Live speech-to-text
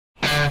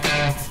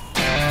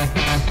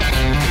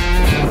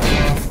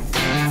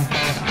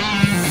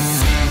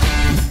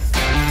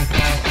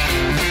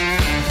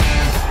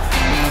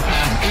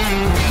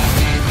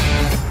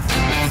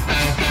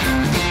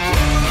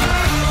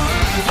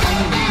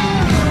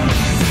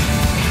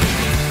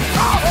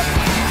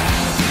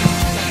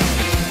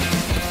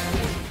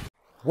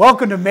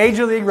Welcome to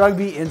Major League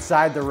Rugby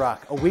Inside the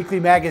Ruck, a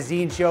weekly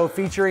magazine show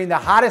featuring the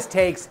hottest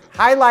takes,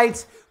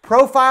 highlights,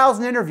 profiles,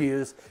 and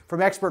interviews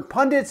from expert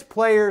pundits,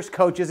 players,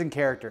 coaches, and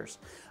characters.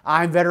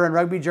 I'm veteran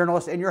rugby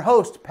journalist and your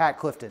host, Pat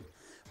Clifton.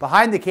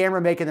 Behind the camera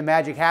making the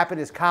magic happen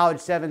is College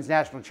Sevens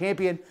national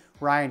champion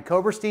Ryan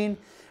Koberstein,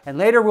 and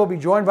later we'll be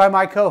joined by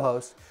my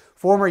co-host,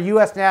 former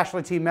U.S.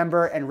 national team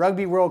member and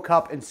Rugby World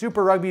Cup and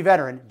Super Rugby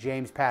veteran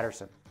James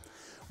Patterson.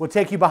 We'll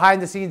take you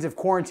behind the scenes of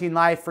quarantine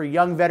life for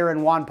young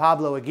veteran Juan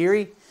Pablo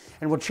Aguirre,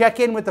 and we'll check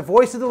in with the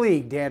voice of the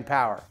league, Dan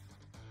Power.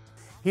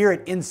 Here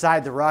at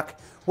Inside the Ruck,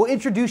 we'll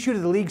introduce you to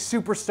the league's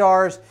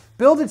superstars,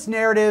 build its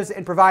narratives,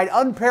 and provide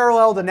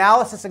unparalleled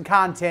analysis and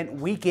content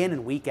week in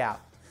and week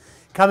out.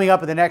 Coming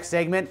up in the next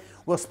segment,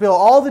 we'll spill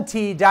all the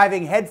tea,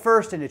 diving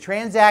headfirst into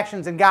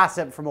transactions and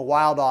gossip from a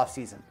wild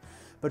offseason.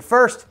 But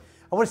first,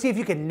 I want to see if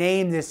you can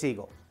name this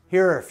Eagle.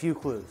 Here are a few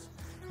clues.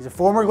 He's a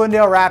former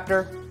Glendale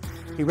Raptor.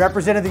 He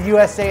represented the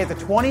USA at the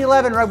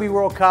 2011 Rugby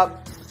World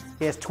Cup.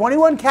 He has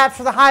 21 caps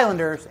for the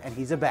Highlanders, and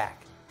he's a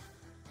back.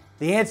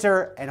 The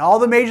answer and all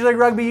the Major League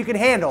Rugby you can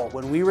handle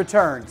when we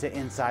return to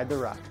Inside the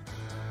Ruck.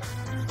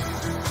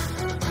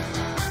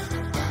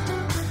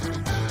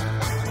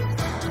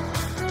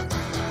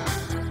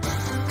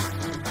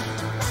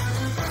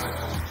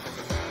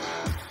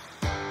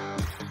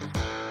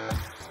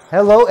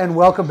 Hello and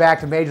welcome back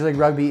to Major League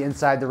Rugby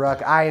Inside the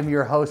Ruck. I am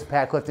your host,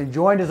 Pat Clifton,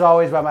 joined as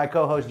always by my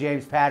co-host,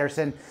 James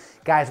Patterson.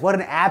 Guys, what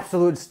an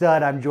absolute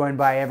stud I'm joined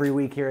by every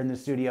week here in the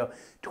studio.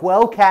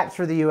 12 caps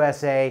for the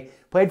USA,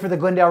 played for the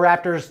Glendale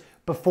Raptors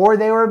before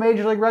they were a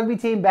Major League Rugby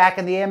team back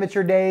in the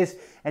amateur days,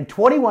 and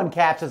 21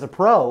 caps as a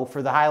pro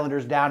for the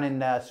Highlanders down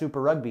in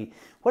Super Rugby.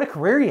 What a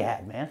career you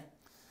had, man.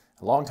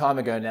 A long time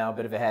ago now, a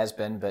bit of a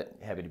has-been, but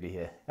happy to be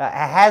here. A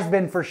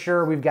has-been for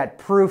sure. We've got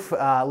proof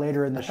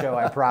later in the show,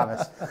 I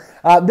promise.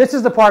 This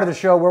is the part of the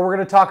show where we're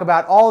going to talk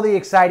about all the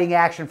exciting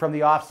action from the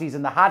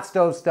offseason, the hot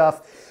stove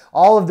stuff,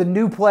 all of the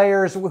new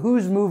players,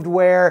 who's moved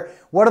where,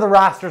 what are the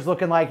rosters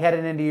looking like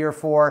heading into year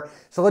 4.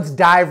 So let's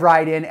dive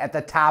right in at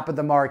the top of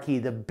the marquee,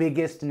 the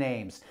biggest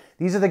names.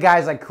 These are the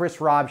guys like Chris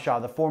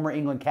Robshaw, the former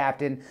England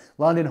captain,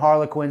 London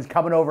Harlequins,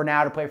 coming over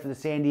now to play for the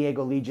San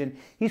Diego Legion.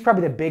 He's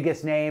probably the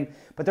biggest name,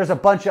 but there's a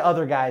bunch of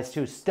other guys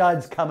too,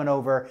 studs coming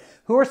over.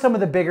 Who are some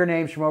of the bigger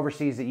names from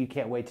overseas that you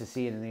can't wait to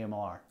see in the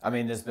MLR? I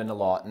mean, there's been a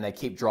lot, and they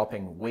keep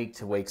dropping week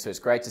to week, so it's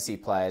great to see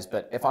players.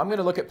 But if I'm going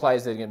to look at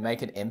players that are going to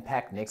make an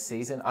impact next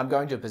season, I'm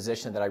going to a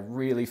position that I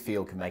really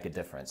feel can make a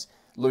difference.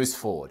 Loose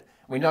forward.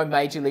 We know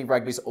Major League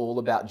Rugby is all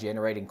about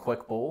generating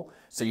quick ball,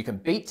 so you can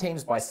beat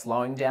teams by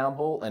slowing down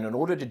ball, and in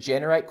order to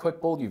generate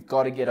quick ball, you've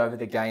got to get over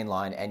the gain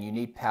line, and you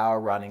need power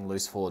running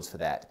loose forwards for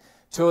that.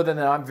 Two of them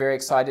that I'm very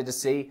excited to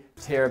see,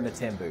 Tera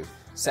Matembu.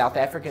 South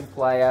African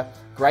player,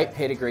 great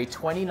pedigree,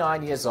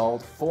 29 years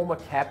old, former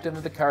captain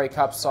of the Currie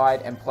Cup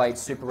side and played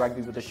Super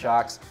Rugby with the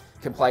Sharks,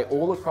 can play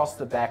all across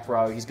the back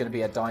row. He's going to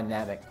be a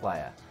dynamic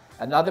player.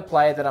 Another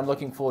player that I'm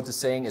looking forward to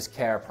seeing is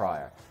Kara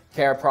Pryor.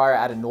 Kara Pryor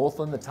out of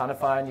Northland, the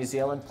Tanafire, New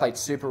Zealand, played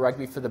Super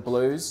Rugby for the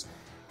Blues.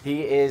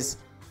 He is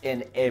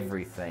in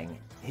everything.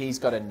 He's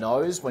got a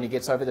nose when he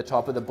gets over the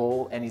top of the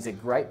ball, and he's a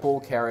great ball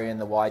carrier in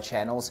the wide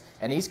channels,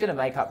 and he's going to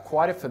make up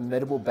quite a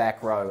formidable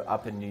back row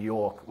up in New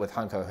York with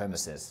Hunko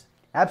Hermeses.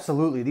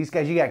 Absolutely. These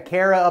guys, you got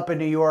Kara up in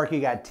New York, you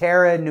got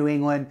Tara in New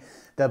England,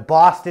 the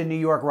Boston-New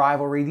York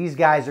rivalry. These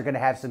guys are going to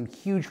have some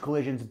huge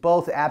collisions,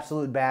 both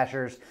absolute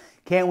bashers.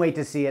 Can't wait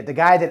to see it. The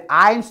guy that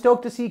I'm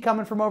stoked to see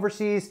coming from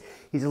overseas,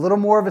 he's a little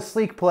more of a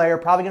sleek player,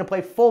 probably going to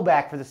play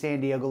fullback for the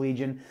San Diego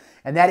Legion,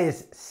 and that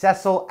is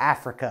Cecil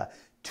Africa,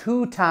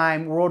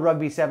 two-time World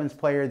Rugby Sevens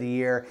Player of the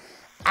Year.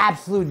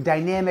 Absolute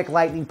dynamic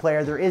lightning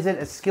player. There isn't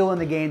a skill in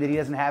the game that he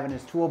doesn't have in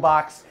his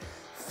toolbox.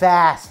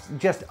 Fast,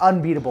 just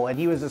unbeatable. And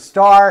he was a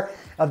star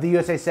of the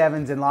USA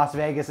Sevens in Las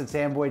Vegas at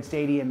Sam Boyd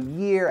Stadium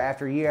year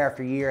after year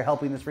after year,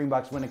 helping the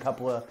Springboks win a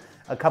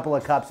couple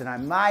of cups. And I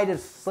might have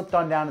slipped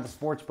on down to the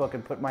sports book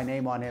and put my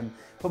name on him,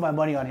 put my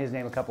money on his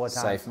name a couple of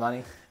times. Safe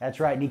money. That's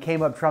right. And he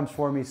came up trumps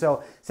for me.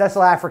 So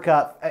Cecil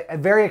Africa, a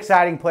very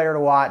exciting player to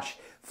watch.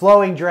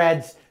 Flowing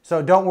dreads.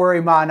 So don't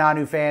worry, Ma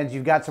Nanu fans.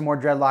 You've got some more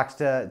dreadlocks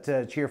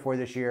to cheer for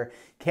this year.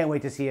 Can't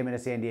wait to see him in a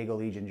San Diego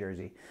Legion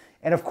jersey.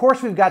 And of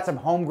course, we've got some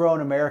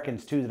homegrown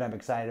Americans too that I'm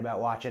excited about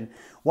watching.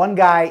 One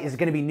guy is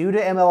going to be new to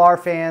MLR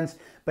fans,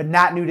 but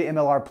not new to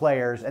MLR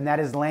players, and that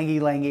is Langi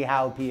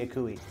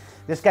Haupiakui.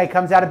 This guy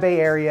comes out of Bay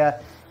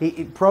Area,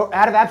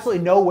 out of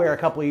absolutely nowhere a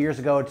couple of years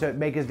ago to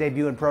make his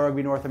debut in Pro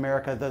Rugby North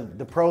America,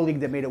 the pro league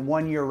that made it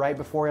 1 year right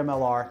before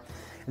MLR.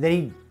 And then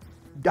he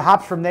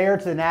hops from there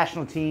to the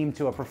national team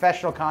to a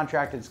professional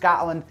contract in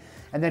Scotland,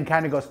 and then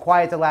kind of goes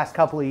quiet the last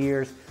couple of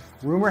years.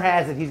 Rumor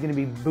has it he's going to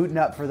be booting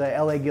up for the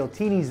LA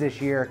Giltinis this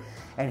year,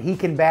 and he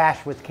can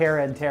bash with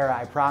Kara and Tara,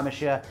 I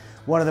promise you.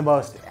 One of the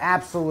most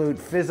absolute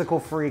physical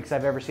freaks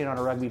I've ever seen on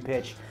a rugby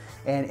pitch.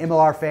 And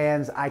MLR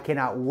fans, I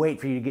cannot wait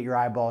for you to get your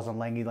eyeballs on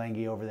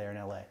Langi over there in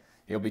LA.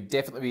 He'll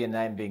definitely be a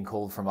name being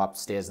called from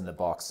upstairs in the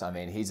box. I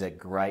mean, he's a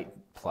great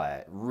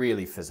player,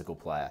 really physical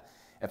player.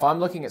 If I'm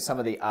looking at some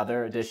of the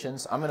other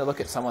additions, I'm going to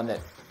look at someone that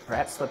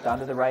perhaps slipped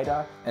under the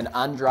radar, an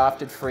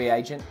undrafted free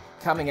agent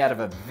coming out of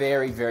a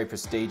very, very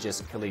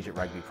prestigious collegiate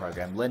rugby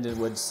program.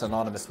 Lindenwood,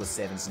 synonymous with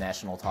Sevens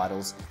national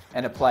titles,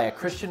 and a player,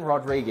 Christian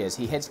Rodriguez.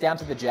 He heads down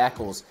to the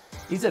Jackals.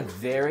 He's a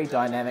very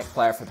dynamic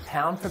player. For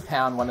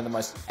pound, one of the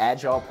most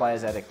agile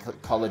players out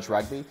of college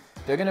rugby.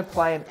 They're going to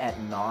play him at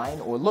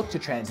 9 or look to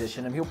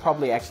transition him. He'll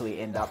probably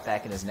actually end up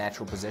back in his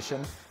natural position,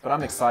 but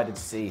I'm excited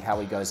to see how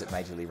he goes at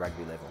Major League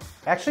Rugby level.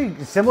 Actually,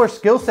 similar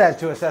skill set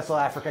to a Cecil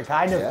Africa,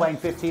 kind of playing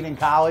 15 in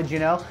college, you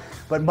know,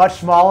 but much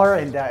smaller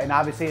and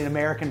obviously an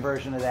American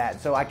version of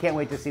that. So I can't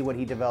wait to see what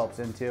he develops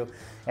into,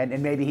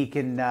 and maybe he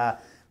can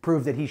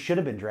prove that he should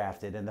have been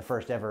drafted in the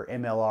first ever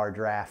MLR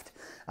draft.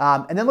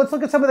 And then let's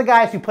look at some of the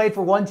guys who played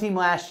for one team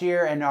last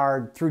year and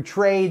are through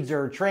trades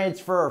or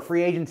transfer or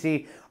free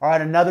agency are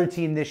on another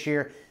team this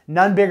year.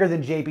 None bigger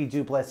than JP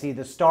Duplessis,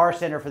 the star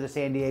center for the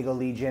San Diego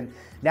Legion,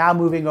 now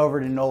moving over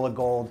to NOLA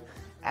Gold.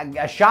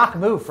 A shock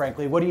move,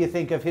 frankly. What do you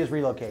think of his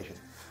relocation?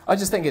 I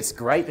just think it's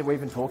great that we've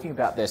been talking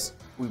about this.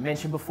 We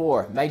mentioned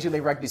before, Major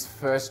League Rugby's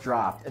first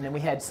draft, and then we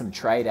had some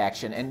trade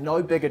action, and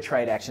no bigger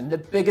trade action. The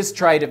biggest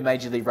trade of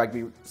Major League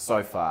Rugby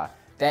so far.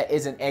 That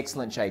is an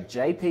excellent trade.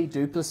 JP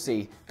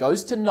Duplessis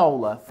goes to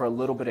NOLA for a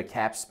little bit of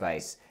cap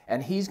space,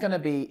 and he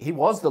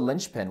was the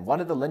linchpin, one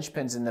of the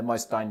linchpins in the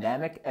most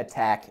dynamic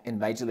attack in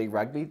Major League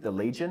Rugby, the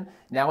Legion.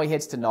 Now he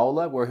heads to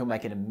NOLA, where he'll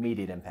make an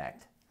immediate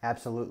impact.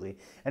 Absolutely.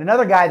 And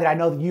another guy that I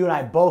know that you and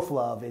I both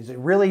love is a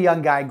really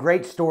young guy,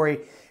 great story,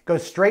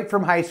 goes straight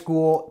from high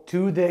school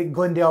to the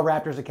Glendale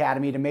Raptors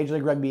Academy, to Major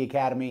League Rugby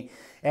Academy,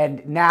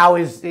 and now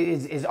is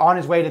on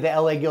his way to the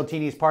LA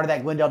Guiltinis, part of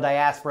that Glendale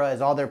diaspora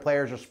as all their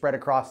players are spread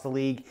across the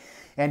league.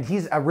 And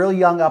he's a really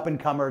young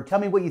up-and-comer. Tell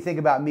me what you think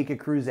about Mika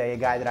Cruze, a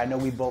guy that I know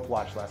we both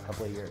watched the last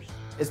couple of years.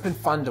 It's been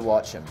fun to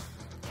watch him.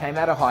 Came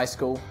out of high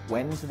school,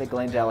 went into the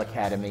Glendale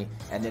Academy,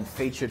 and then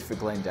featured for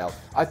Glendale.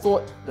 I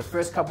thought the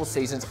first couple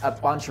seasons, a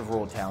bunch of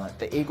raw talent.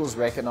 The Eagles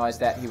recognized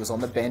that. He was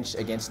on the bench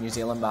against New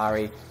Zealand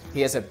Māori.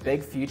 He has a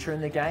big future in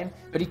the game,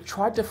 but he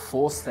tried to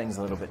force things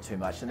a little bit too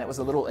much, and that was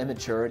a little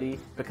immaturity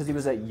because he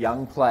was a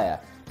young player.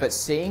 But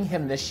seeing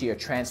him this year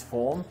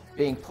transform,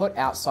 being put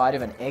outside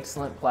of an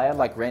excellent player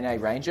like Rene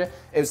Ranger,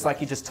 it was like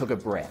he just took a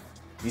breath.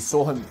 You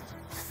saw him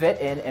fit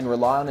in and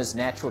rely on his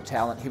natural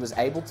talent. He was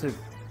able to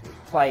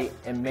play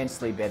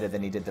immensely better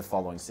than he did the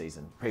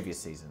previous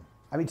season.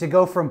 I mean, to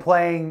go from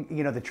playing,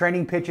 you know, the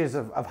training pitches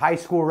of high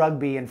school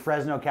rugby in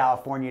Fresno,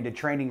 California, to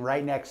training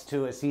right next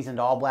to a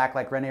seasoned All Black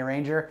like Rene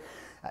Ranger,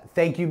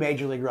 thank you,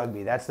 Major League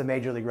Rugby. That's the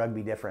Major League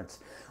Rugby difference.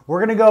 We're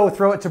going to go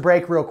throw it to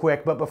break real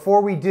quick, but before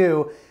we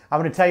do,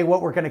 I'm going to tell you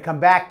what we're going to come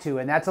back to,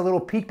 and that's a little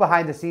peek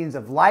behind the scenes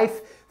of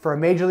life for a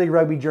Major League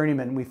Rugby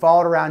journeyman. We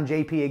followed around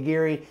JP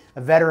Aguirre,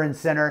 a veteran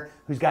center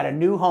who's got a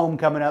new home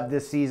coming up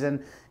this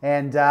season,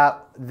 and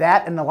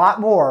that and a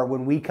lot more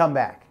when we come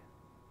back.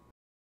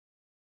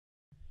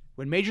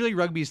 When Major League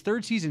Rugby's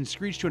third season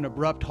screeched to an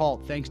abrupt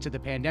halt thanks to the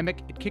pandemic,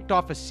 it kicked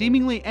off a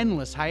seemingly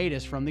endless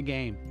hiatus from the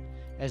game.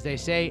 As they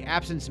say,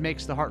 absence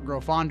makes the heart grow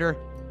fonder,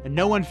 and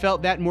no one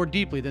felt that more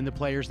deeply than the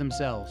players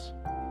themselves.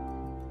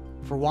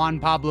 For Juan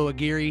Pablo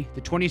Aguirre,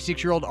 the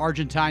 26-year-old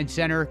Argentine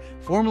center,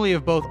 formerly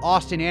of both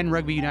Austin and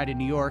Rugby United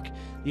New York,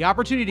 the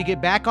opportunity to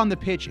get back on the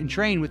pitch and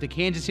train with the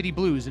Kansas City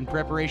Blues in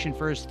preparation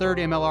for his third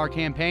MLR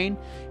campaign,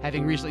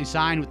 having recently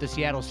signed with the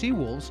Seattle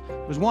Seawolves,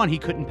 was one he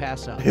couldn't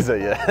pass up. He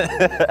said,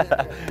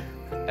 yeah.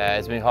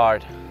 It's been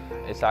hard.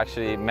 It's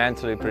actually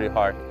mentally pretty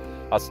hard.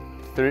 I was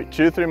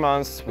 2-3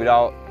 months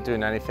without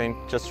doing anything,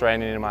 just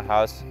training in my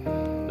house,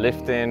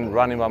 lifting,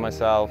 running by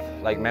myself.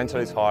 Like,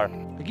 mentally it's hard.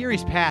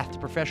 Aguirre's path to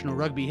professional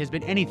rugby has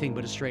been anything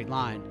but a straight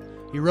line.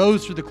 He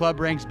rose through the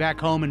club ranks back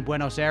home in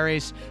Buenos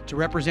Aires to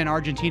represent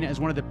Argentina as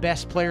one of the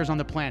best players on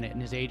the planet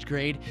in his age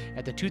grade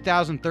at the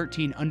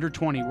 2013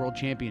 Under-20 World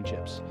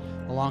Championships.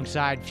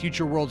 Alongside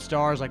future world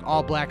stars like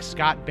All Blacks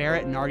Scott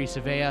Barrett and Artie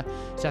Savea,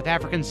 South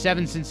African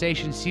Seven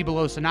sensation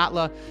Sibolo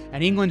Sanatla,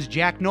 and England's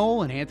Jack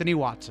Noel and Anthony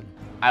Watson.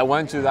 I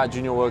went to that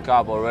Junior World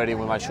Cup already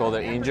with my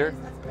shoulder injured,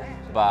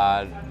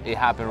 but it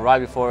happened right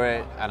before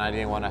it and I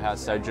didn't want to have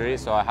surgery,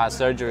 so I had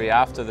surgery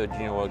after the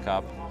Junior World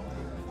Cup,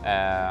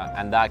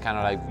 and that kind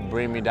of like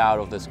bring me down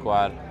of the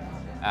squad.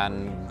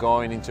 And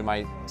going into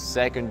my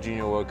second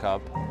Junior World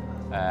Cup,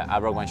 I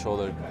broke my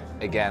shoulder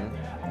again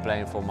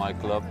playing for my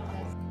club.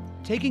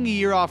 Taking a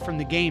year off from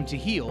the game to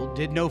heal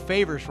did no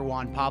favors for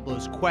Juan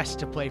Pablo's quest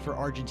to play for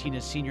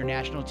Argentina's senior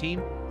national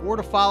team or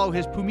to follow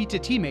his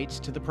Pumita teammates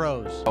to the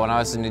pros. When I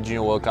was in the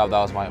Junior World Cup, that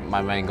was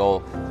my main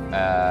goal.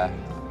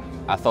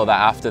 I thought that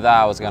after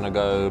that I was going to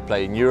go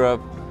play in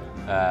Europe,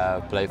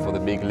 play for the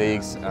big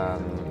leagues,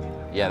 and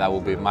yeah, that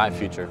would be my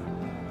future.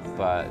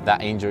 But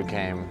that injury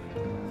came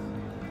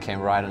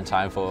right on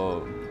time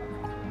for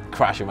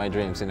crashing my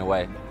dreams in a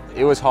way.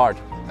 It was hard,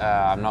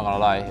 I'm not going to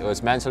lie. It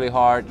was mentally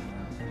hard.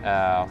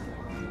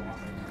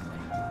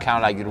 Kind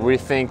of like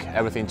rethink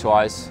everything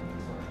twice,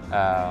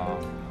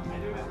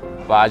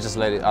 but I just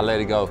let it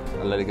go.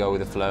 I let it go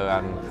with the flow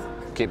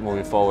and keep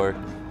moving forward.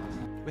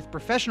 With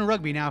professional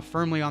rugby now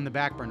firmly on the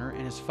back burner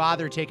and his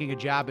father taking a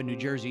job in New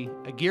Jersey,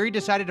 Aguirre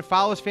decided to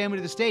follow his family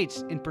to the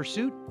States in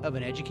pursuit of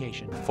an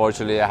education.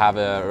 Fortunately, I have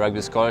a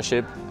rugby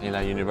scholarship in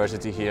a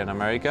university here in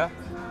America,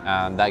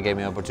 and that gave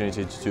me the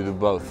opportunity to do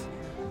both.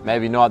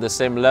 Maybe not at the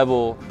same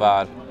level,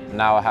 but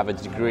now I have a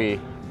degree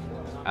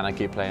and I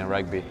keep playing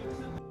rugby.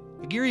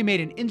 Aguirre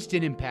made an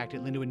instant impact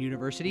at Lindenwood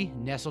University,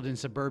 nestled in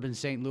suburban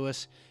St.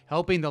 Louis,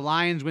 helping the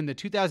Lions win the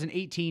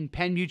 2018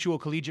 Penn Mutual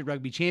Collegiate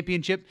Rugby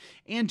Championship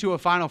and to a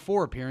Final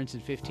Four appearance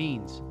in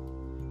 15s.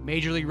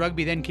 Major League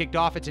Rugby then kicked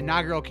off its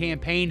inaugural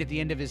campaign at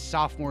the end of his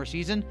sophomore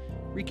season,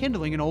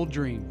 rekindling an old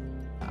dream.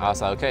 I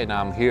was like, okay,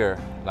 now I'm here.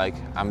 Like,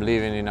 I'm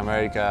living in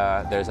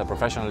America. There's a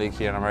professional league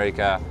here in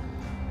America.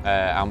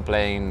 I'm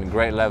playing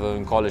great level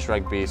in college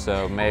rugby,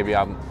 so maybe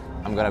I'm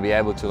gonna be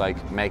able to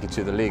make it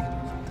to the league.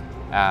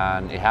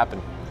 And it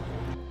happened.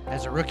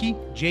 As a rookie,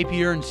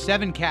 JP earned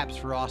 7 caps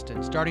for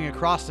Austin, starting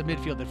across the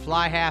midfield at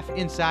fly half,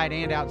 inside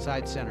and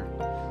outside center.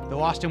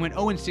 Though Austin went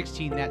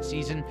 0-16 that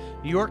season,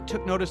 New York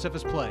took notice of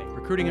his play,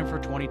 recruiting him for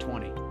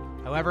 2020.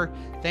 However,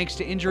 thanks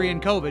to injury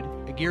and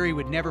COVID, Aguirre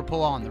would never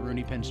pull on the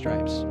Rooney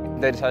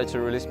pinstripes. They decided to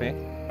release me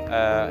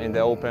in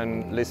the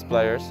open list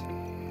players,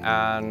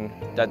 and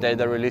that day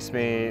they released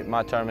me,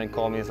 Matt Turman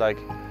called me, he's like,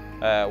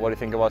 what do you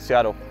think about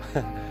Seattle?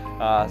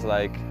 I was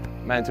like,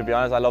 man, to be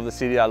honest, I love the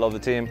city, I love the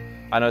team.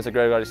 I know it's a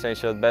great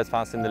organization, the best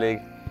fans in the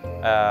league.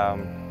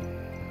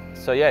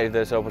 So yeah, if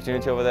there's an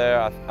opportunity over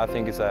there, I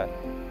think it's a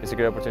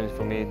great opportunity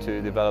for me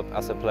to develop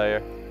as a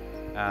player.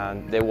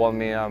 And they want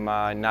me on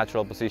my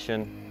natural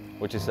position,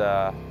 which is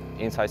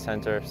inside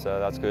center, so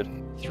that's good.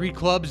 3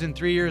 clubs in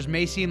 3 years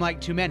may seem like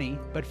too many,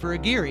 but for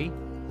Aguirre,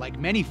 like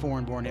many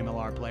foreign-born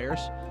MLR players,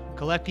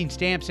 collecting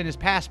stamps in his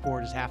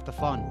passport is half the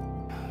fun.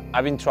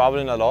 I've been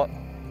traveling a lot.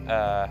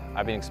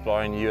 I've been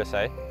exploring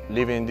USA.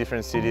 Living in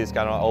different cities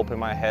kind of opened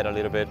my head a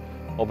little bit,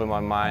 opened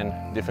my mind,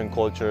 different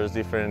cultures,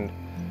 different...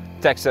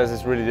 Texas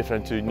is really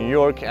different to New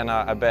York, and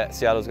I bet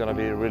Seattle's going to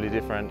be really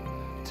different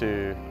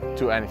to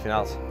anything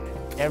else.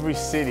 Every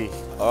city.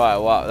 All right,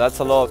 wow, that's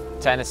a lot.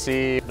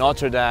 Tennessee,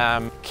 Notre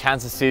Dame,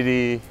 Kansas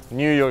City,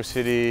 New York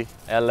City,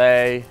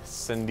 LA,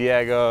 San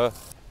Diego.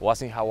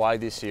 Was in Hawaii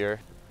this year.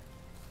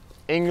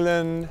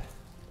 England,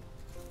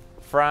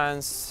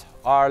 France,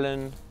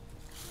 Ireland,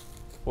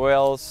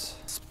 Wales,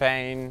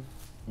 Spain,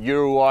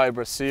 Uruguay,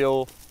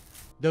 Brazil.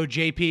 Though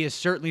JP has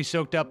certainly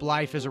soaked up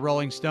life as a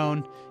Rolling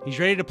Stone, he's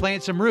ready to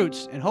plant some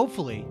roots and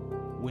hopefully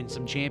win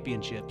some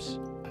championships.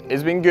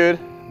 It's been good,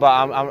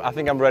 but I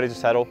think I'm ready to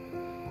settle.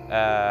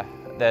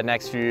 The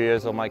next few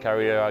years of my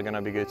career are going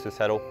to be good to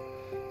settle.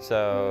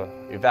 So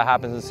if that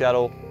happens in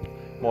Seattle,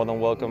 more than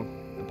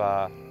welcome,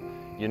 but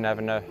you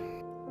never know.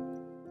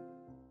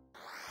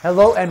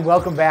 Hello and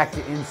welcome back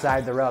to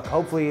Inside the Ruck.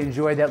 Hopefully you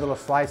enjoyed that little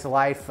slice of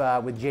life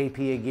with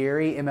JP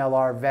Aguirre,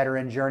 MLR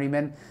veteran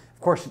journeyman.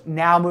 Of course,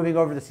 now moving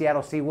over to the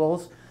Seattle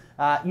Seawolves.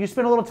 You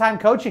spent a little time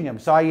coaching him.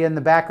 Saw you in the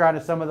background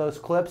of some of those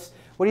clips.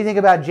 What do you think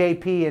about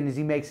JP and as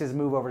he makes his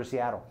move over to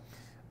Seattle?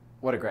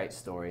 What a great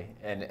story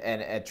and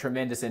a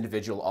tremendous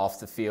individual off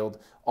the field.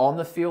 On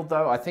the field,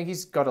 though, I think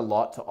he's got a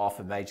lot to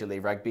offer Major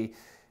League Rugby.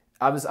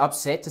 I was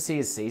upset to see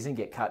his season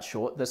get cut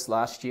short this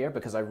last year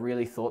because I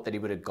really thought that he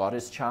would have got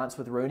his chance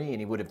with Rooney and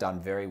he would have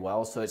done very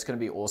well. So it's going to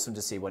be awesome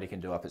to see what he can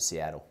do up at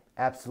Seattle.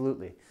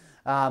 Absolutely.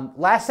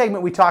 Last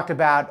segment we talked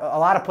about a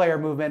lot of player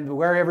movement,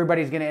 where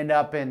everybody's going to end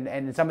up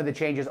and some of the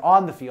changes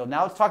on the field.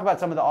 Now let's talk about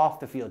some of the off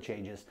the field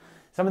changes.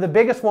 Some of the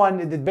biggest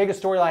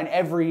storyline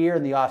every year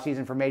in the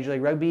offseason for Major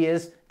League Rugby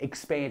is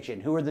expansion.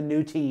 Who are the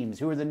new teams?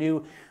 Who are the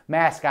new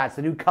mascots,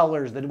 the new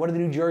colors? What do the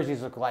new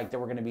jerseys look like that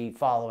we're going to be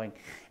following?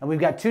 And we've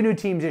got 2 new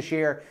teams this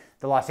year,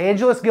 the Los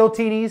Angeles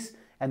Guiltinis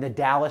and the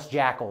Dallas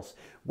Jackals.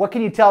 What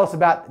can you tell us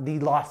about the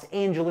Los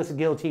Angeles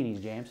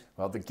Guiltinis, James?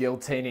 Well, the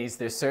Guiltinis,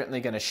 they're certainly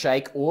going to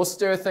shake or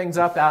stir things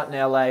up out in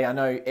LA. I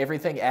know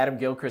everything Adam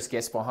Gilchrist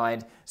gets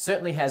behind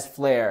certainly has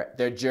flair.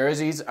 Their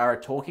jerseys are a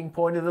talking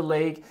point of the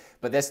league,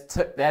 but let's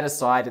put that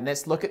aside and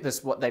let's look at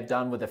what they've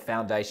done with the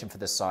foundation for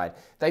the side.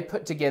 They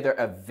put together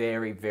a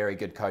very, very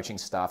good coaching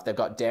staff. They've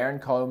got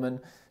Darren Coleman,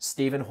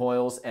 Stephen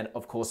Hoyles, and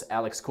of course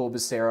Alex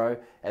Corbacero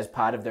as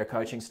part of their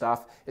coaching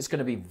staff. It's going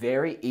to be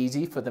very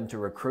easy for them to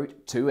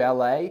recruit to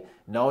LA,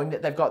 knowing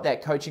that they've got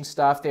that coaching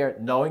staff there,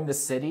 knowing the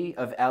city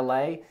of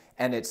LA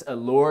and its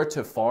allure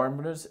to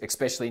foreigners,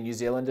 especially New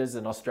Zealanders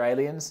and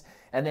Australians.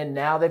 And then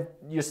now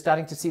you're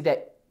starting to see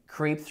that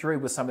creep through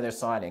with some of their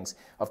signings.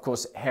 Of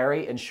course,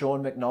 Harry and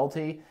Sean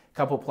McNulty, a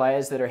couple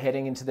players that are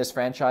heading into this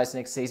franchise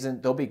next season.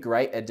 They'll be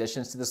great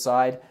additions to the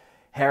side.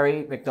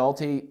 Harry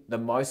McNulty, the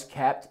most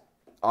capped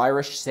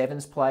Irish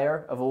Sevens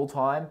player of all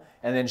time.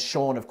 And then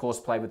Sean, of course,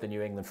 played with the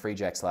New England Free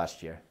Jacks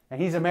last year.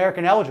 And he's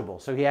American eligible,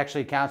 so he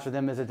actually counts for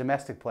them as a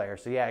domestic player.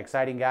 So yeah,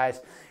 exciting guys.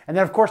 And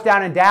then of course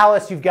down in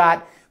Dallas, you've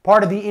got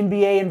part of the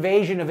NBA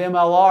invasion of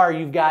MLR.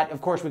 You've got,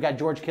 of course, we've got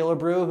George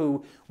Killebrew,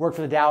 who worked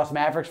for the Dallas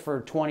Mavericks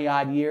for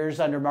 20-odd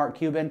years under Mark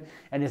Cuban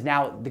and is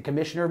now the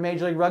commissioner of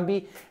Major League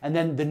Rugby. And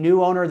then the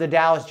new owner of the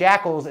Dallas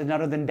Jackals is none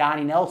other than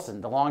Donnie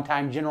Nelson, the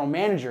longtime general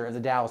manager of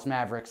the Dallas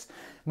Mavericks.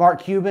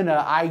 Mark Cuban,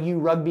 an IU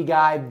rugby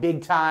guy,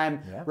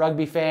 big-time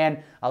rugby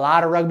fan. A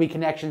lot of rugby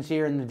connections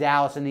here in the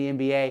Dallas and the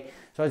NBA.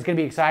 So it's going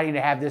to be exciting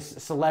to have this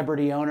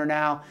celebrity owner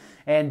now.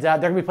 And they're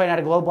going to be playing out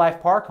of Globe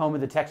Life Park, home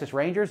of the Texas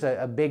Rangers,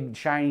 a big,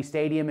 shiny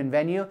stadium and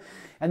venue.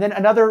 And then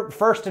another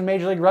first in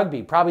Major League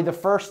Rugby, probably the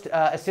first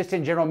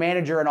assistant general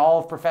manager in all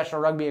of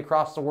professional rugby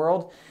across the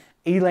world,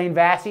 Elaine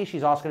Vassy.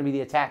 She's also going to be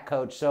the attack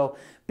coach. So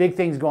big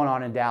things going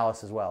on in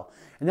Dallas as well.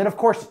 And then, of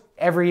course,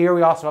 every year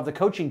we also have the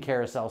coaching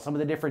carousel, some of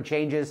the different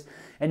changes.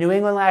 In New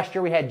England last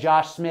year, we had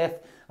Josh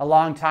Smith, a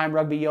longtime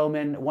rugby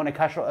yeoman, won a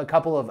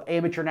couple of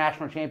amateur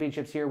national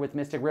championships here with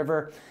Mystic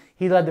River.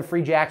 He led the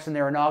Free Jacks in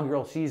their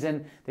inaugural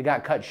season. They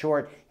got cut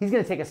short. He's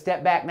going to take a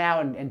step back now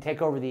and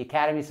take over the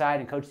academy side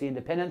and coach the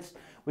independents,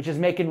 which is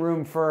making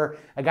room for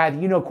a guy that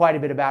you know quite a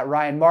bit about,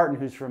 Ryan Martin,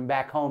 who's from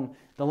back home,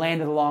 the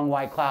land of the long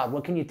white cloud.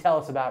 What can you tell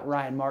us about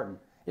Ryan Martin?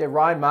 Yeah,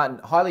 Ryan Martin,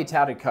 highly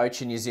touted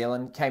coach in New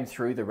Zealand, came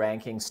through the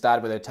rankings,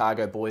 started with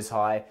Otago Boys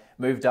High,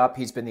 moved up.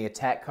 He's been the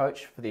attack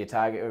coach for the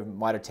Otago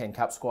Mitre 10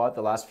 Cup squad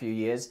the last few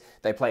years.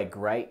 They play a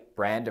great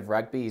brand of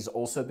rugby. He's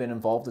also been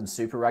involved in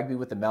Super Rugby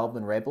with the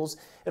Melbourne Rebels.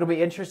 It'll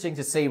be interesting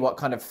to see what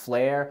kind of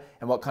flair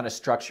and what kind of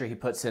structure he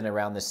puts in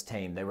around this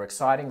team. They were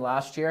exciting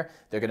last year.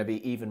 They're going to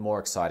be even more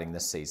exciting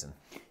this season.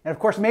 And of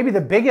course, maybe the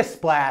biggest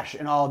splash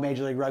in all of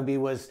Major League Rugby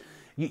was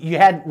you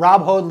had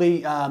Rob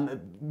Hoadley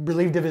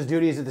relieved of his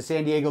duties at the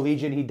San Diego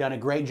Legion. He'd done a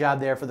great job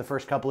there for the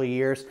first couple of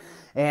years.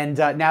 And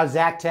now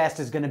Zach Test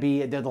is going to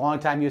be, the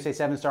longtime USA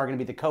 7 star, going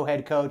to be the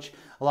co-head coach,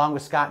 along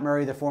with Scott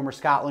Murray, the former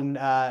Scotland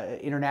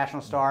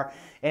international star.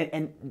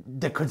 And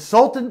the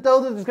consultant,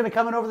 though, that is going to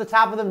come in over the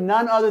top of them,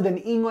 none other than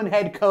England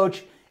head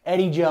coach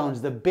Eddie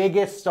Jones, the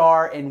biggest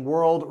star in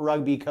world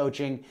rugby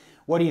coaching.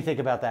 What do you think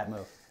about that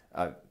move?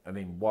 I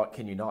mean, what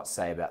can you not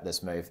say about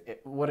this move?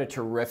 What a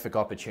terrific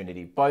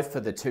opportunity, both for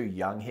the two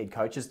young head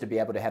coaches to be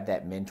able to have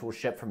that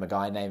mentorship from a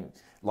guy named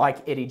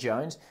like Eddie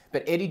Jones.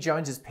 But Eddie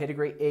Jones's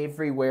pedigree,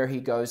 everywhere he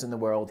goes in the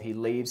world, he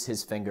leaves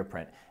his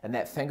fingerprint. And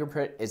that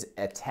fingerprint is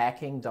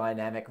attacking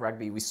dynamic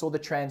rugby. We saw the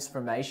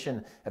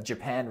transformation of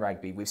Japan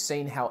rugby. We've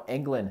seen how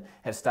England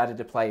have started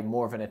to play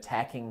more of an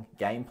attacking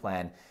game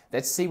plan.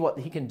 Let's see what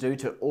he can do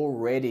to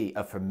already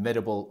a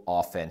formidable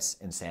offense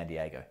in San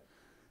Diego.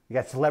 You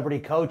got celebrity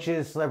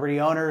coaches, celebrity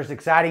owners,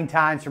 exciting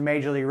times for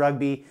Major League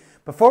Rugby.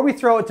 Before we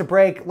throw it to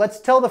break, let's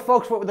tell the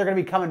folks what they're going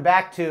to be coming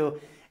back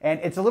to. And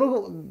it's a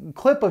little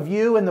clip of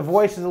you and the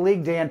voice of the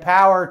league, Dan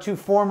Power, two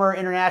former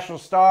international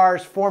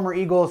stars, former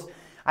Eagles.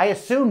 I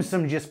assume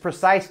some just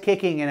precise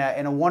kicking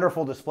and a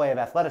wonderful display of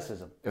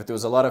athleticism. If there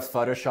was a lot of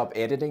Photoshop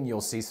editing, you'll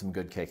see some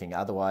good kicking.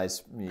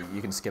 Otherwise, you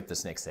can skip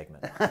this next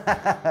segment.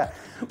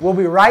 We'll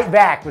be right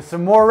back with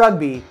some more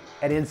rugby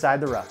at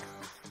Inside the Ruck.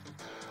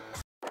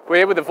 We're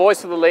here with the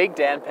voice of the league,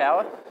 Dan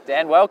Power.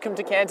 Dan, welcome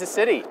to Kansas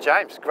City.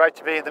 James, great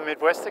to be in the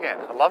Midwest again.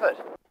 I love it.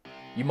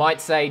 You might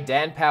say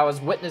Dan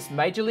Power's witnessed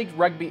Major League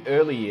Rugby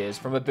early years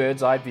from a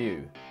bird's eye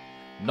view.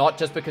 Not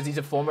just because he's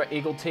a former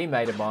Eagle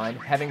teammate of mine,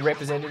 having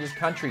represented his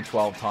country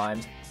 12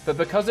 times, but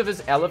because of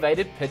his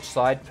elevated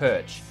pitch-side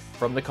perch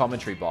from the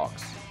commentary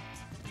box.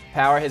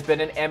 Power has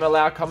been an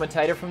MLR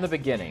commentator from the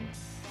beginning.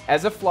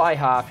 As a fly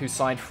half who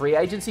signed free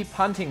agency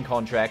punting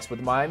contracts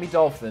with Miami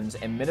Dolphins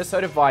and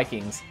Minnesota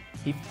Vikings,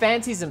 he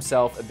fancies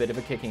himself a bit of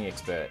a kicking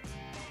expert.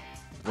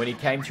 When he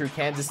came through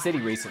Kansas City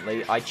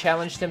recently, I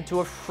challenged him to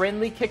a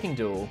friendly kicking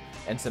duel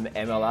and some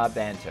MLR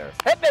banter.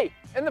 Hit me!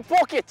 In the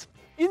pocket!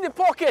 In the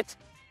pocket!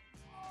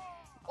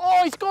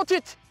 Oh, he's got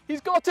it!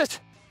 He's got it!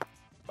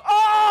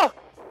 Oh!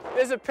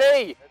 There's a P!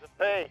 There's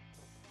a P.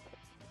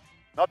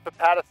 Not for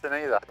Patterson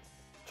either.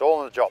 It's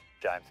all in the job,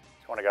 James.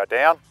 Just want to go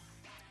down.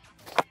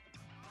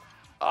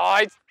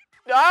 Oh,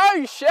 no,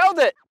 you shelled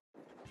it!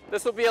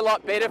 This will be a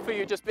lot better for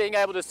you just being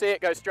able to see it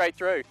go straight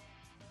through.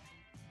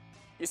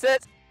 You said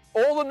it's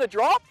all in the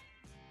drop?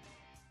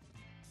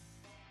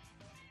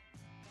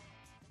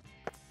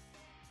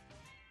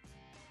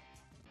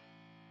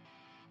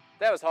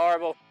 That was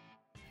horrible.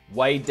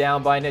 Weighed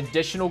down by an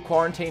additional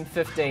quarantine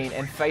 15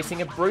 and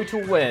facing a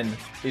brutal wind,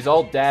 these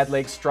old dad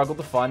legs struggled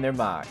to find their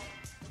mark.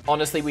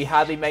 Honestly, we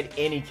hardly made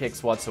any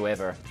kicks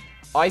whatsoever.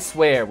 I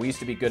swear we used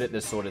to be good at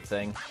this sort of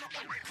thing.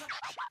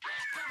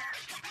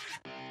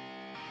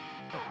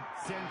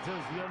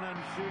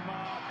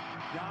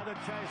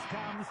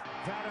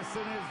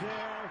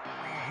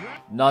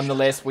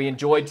 Nonetheless, we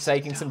enjoyed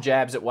taking some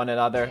jabs at one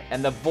another,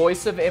 and the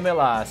voice of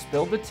MLR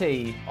spilled the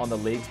tea on the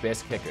league's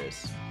best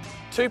kickers.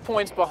 2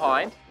 points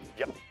behind.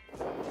 Yep.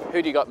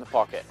 Who do you got in the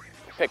pocket?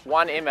 Pick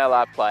one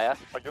MLR player.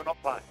 Oh, you're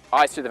not playing.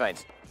 Eyes through the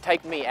veins.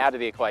 Take me out of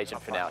the equation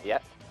for now, yeah?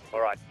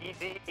 All right,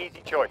 easy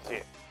choice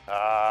here.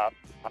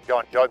 I'm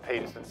going Joe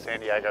Peterson, San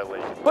Diego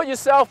Legion. Put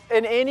yourself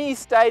in any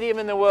stadium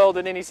in the world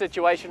in any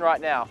situation right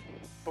now.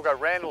 We'll go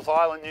Randall's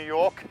Island, New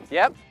York.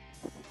 Yep.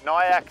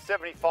 Nyack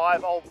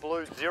 75, Old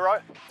Blues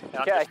 0. And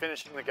Okay. I'm just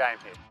finishing the game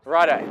here.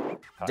 Righto.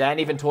 Dan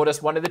even taught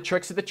us one of the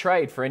tricks of the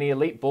trade for any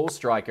elite ball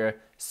striker,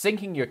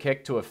 syncing your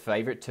kick to a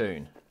favorite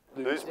tune.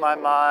 Lose my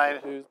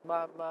mind. Lose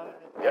my mind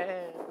Yep.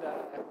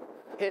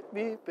 and hit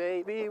me,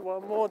 baby,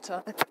 one more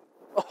time.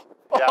 Oh,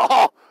 Yeah.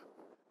 oh,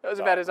 that was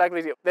about as ugly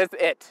as you. That's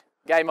it.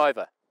 Game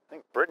over. I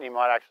think Brittany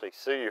might actually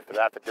sue you for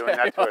that, for doing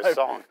that to her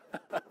song.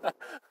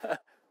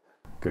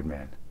 Good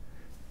man.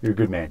 You're a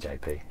good man,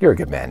 JP. You're a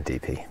good man,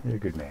 DP. You're a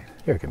good man.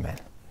 You're a good man.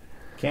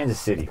 Kansas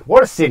City.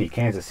 What a city,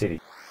 Kansas City.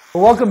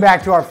 Well, welcome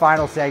back to our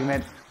final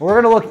segment. We're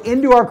going to look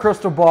into our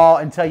crystal ball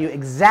and tell you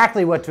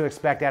exactly what to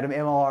expect out of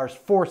MLR's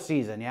fourth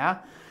season, yeah?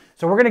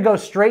 So we're going to go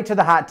straight to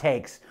the hot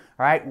takes,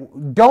 all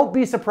right? Don't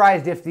be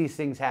surprised if these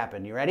things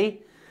happen. You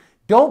ready?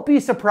 Don't be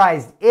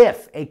surprised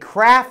if a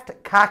craft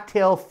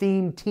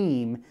cocktail-themed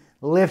team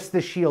lifts the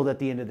shield at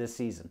the end of this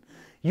season.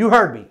 You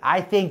heard me.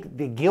 I think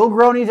the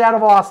Gilgronis out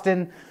of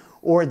Austin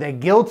or the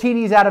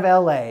Giltinis out of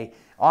LA.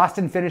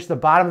 Austin finished the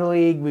bottom of the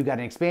league. We've got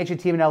an expansion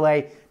team in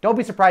LA. Don't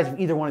be surprised if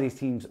either one of these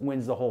teams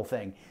wins the whole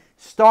thing.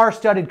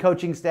 Star-studded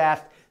coaching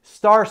staff,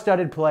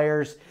 star-studded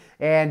players,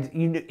 and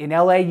in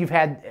LA, you've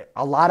had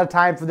a lot of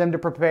time for them to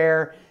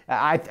prepare.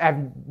 I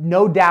have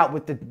no doubt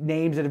with the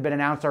names that have been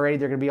announced already,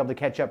 they're going to be able to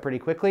catch up pretty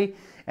quickly.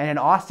 And in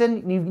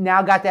Austin, you've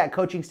now got that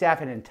coaching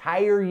staff an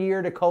entire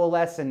year to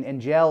coalesce and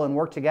gel and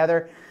work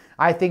together.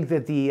 I think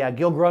that the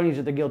Gilgronis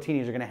or the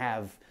Giltinis are going to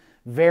have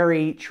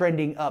very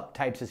trending up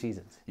types of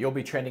seasons. You'll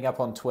be trending up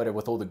on Twitter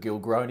with all the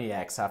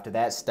Gilgroniacs after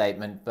that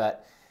statement,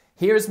 but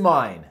here's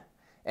mine.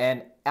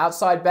 And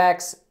outside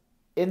backs,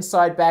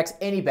 inside backs,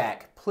 any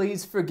back,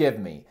 please forgive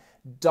me.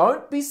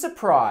 Don't be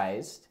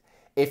surprised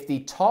if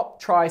the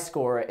top try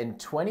scorer in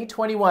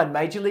 2021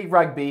 Major League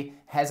Rugby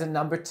has a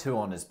number 2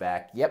 on his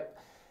back. Yep.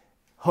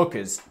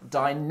 Hookers,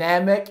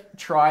 dynamic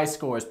try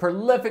scorers,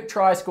 prolific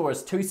try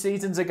scorers. 2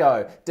 seasons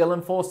ago,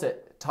 Dylan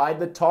Fawcett tied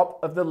the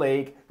top of the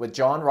league with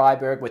John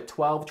Ryberg with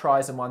 12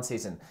 tries in 1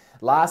 season.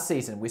 Last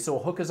season, we saw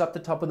hookers up the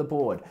top of the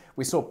board.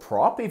 We saw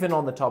prop even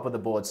on the top of the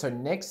board. So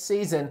next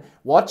season,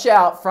 watch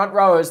out, front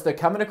rowers, they're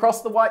coming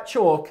across the white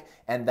chalk,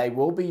 and they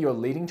will be your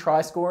leading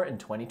try scorer in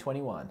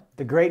 2021.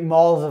 The great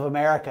mauls of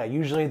America.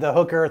 Usually the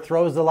hooker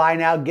throws the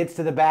line out, gets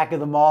to the back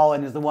of the maul,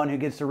 and is the one who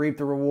gets to reap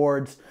the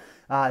rewards.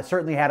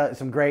 Certainly had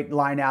some great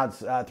line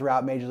outs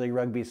throughout Major League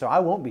Rugby, so I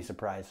won't be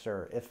surprised,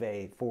 sir, if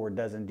a forward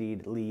does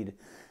indeed lead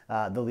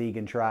the league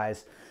in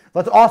tries.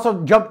 Let's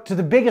also jump to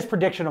the biggest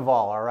prediction of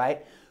all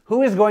right?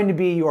 Who is going to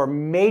be your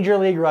Major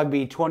League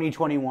Rugby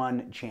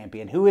 2021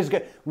 champion? Who is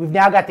good? We've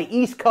now got the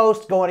East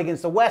Coast going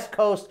against the West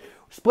Coast,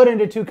 split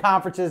into 2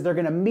 conferences. They're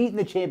going to meet in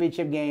the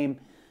championship game.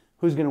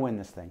 Who's going to win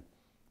this thing?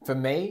 For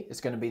me,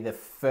 it's going to be the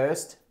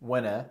first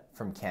winner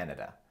from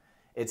Canada.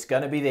 It's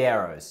going to be the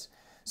Arrows.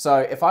 So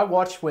if I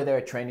watch where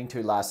they're trending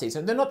to last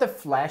season, they're not the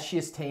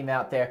flashiest team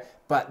out there,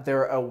 but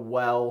they're a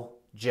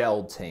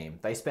well-gelled team.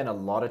 They spend a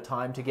lot of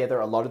time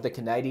together. A lot of the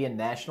Canadian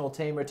national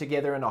team are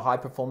together in a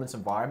high-performance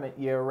environment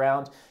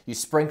year-round. You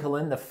sprinkle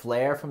in the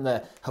flair from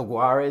the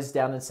Jaguares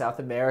down in South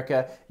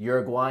America,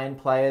 Uruguayan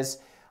players.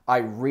 I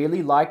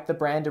really like the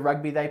brand of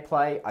rugby they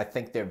play. I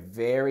think they're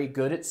very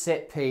good at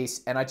set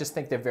piece, and I just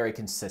think they're very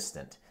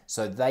consistent.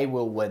 So they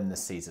will win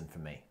this season for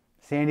me.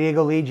 San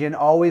Diego Legion,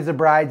 always the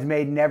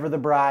bridesmaid, never the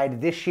bride.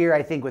 This year,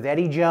 I think with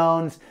Eddie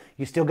Jones,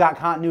 you still got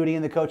continuity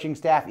in the coaching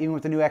staff, even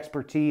with the new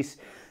expertise.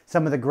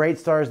 Some of the great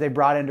stars they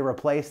brought in to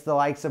replace the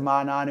likes of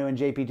Mananu and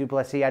JP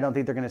Duplessis, I don't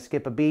think they're going to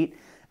skip a beat.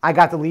 I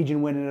got the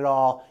Legion winning it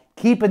all,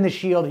 keeping the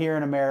shield here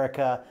in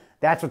America.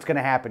 That's what's going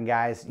to happen,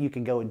 guys. You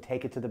can go and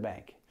take it to the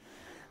bank.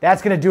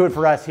 That's going to do it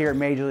for us here at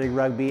Major League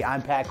Rugby.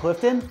 I'm Pat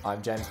Clifton.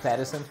 I'm James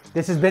Patterson.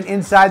 This has been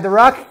Inside the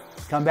Ruck.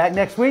 Come back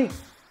next week.